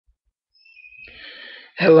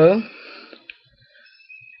Hello?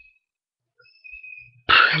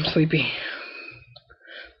 I'm sleepy.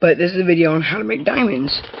 But this is a video on how to make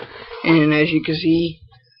diamonds. And as you can see,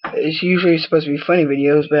 it's usually supposed to be funny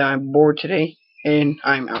videos, but I'm bored today, and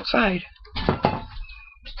I'm outside.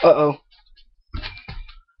 Uh-oh.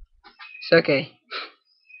 It's okay.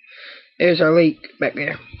 There's our lake back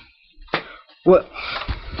there. What?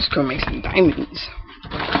 Let's go make some diamonds.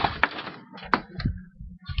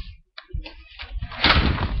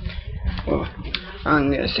 Well,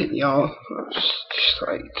 I'm gonna sit y'all just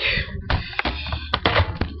like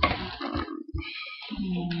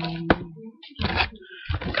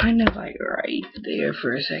kind of like right there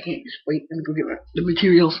for a second. Just wait, let me go get the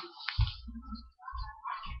materials.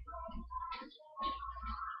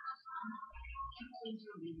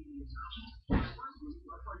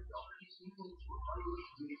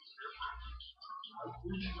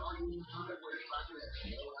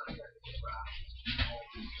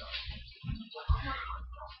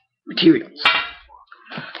 Materials.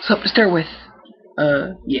 So to start with,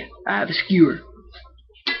 yeah, I have a skewer,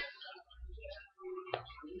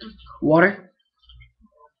 water,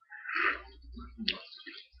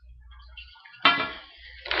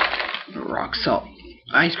 rock salt,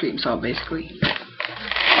 ice cream salt basically,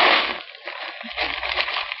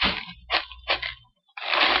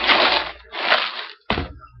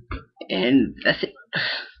 and that's it.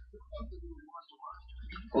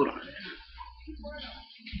 Hold on.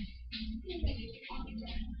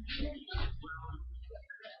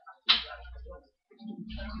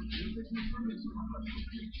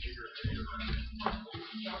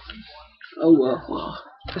 Oh well,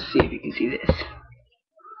 let's see if you can see this.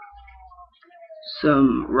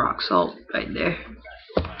 Some rock salt right there.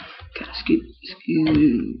 Gotta scoot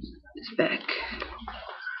this back.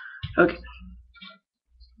 Okay.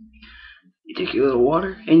 You take your little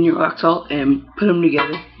water and your rock salt and put them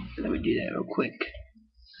together. Let me do that real quick.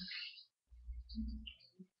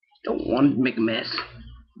 Don't want to make a mess.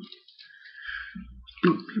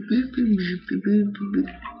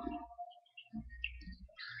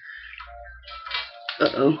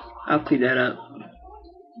 Uh-oh, I'll clean that up.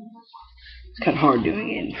 It's kind of hard doing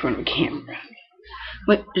it in front of a camera.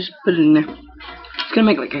 Wait, just put it in there. It's gonna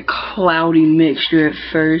make like a cloudy mixture at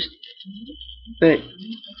first, but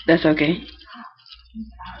that's okay.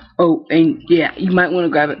 Oh, and yeah, you might want to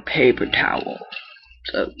grab a paper towel.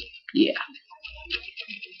 So, yeah.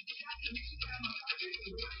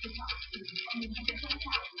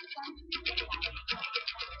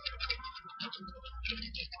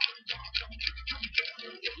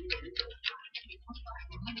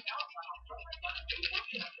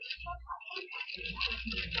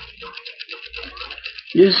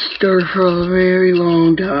 Just stir for a very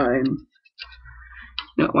long time.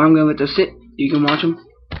 Now, I'm gonna let those sit. You can watch them.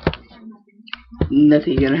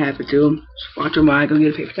 Nothing's gonna happen to them. Just watch them while I go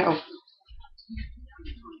get a paper towel.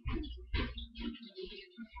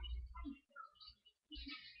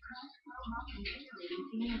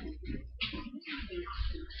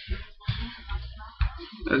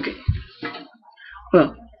 Okay.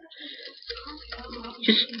 Well,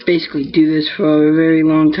 just basically do this for a very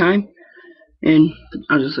long time, and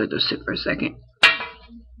I'll just let those sit for a second.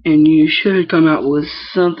 And you should come out with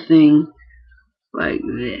something like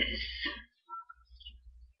this.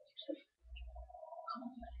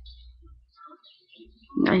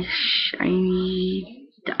 Nice shiny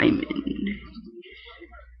diamond.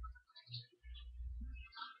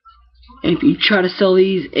 And if you try to sell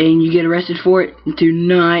these and you get arrested for it, do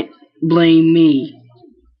not blame me.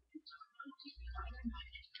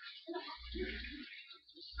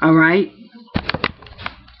 Alright?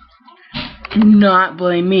 Do not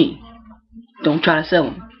blame me. Don't try to sell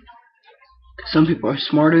them. Some people are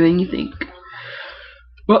smarter than you think.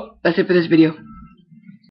 Well, that's it for this video.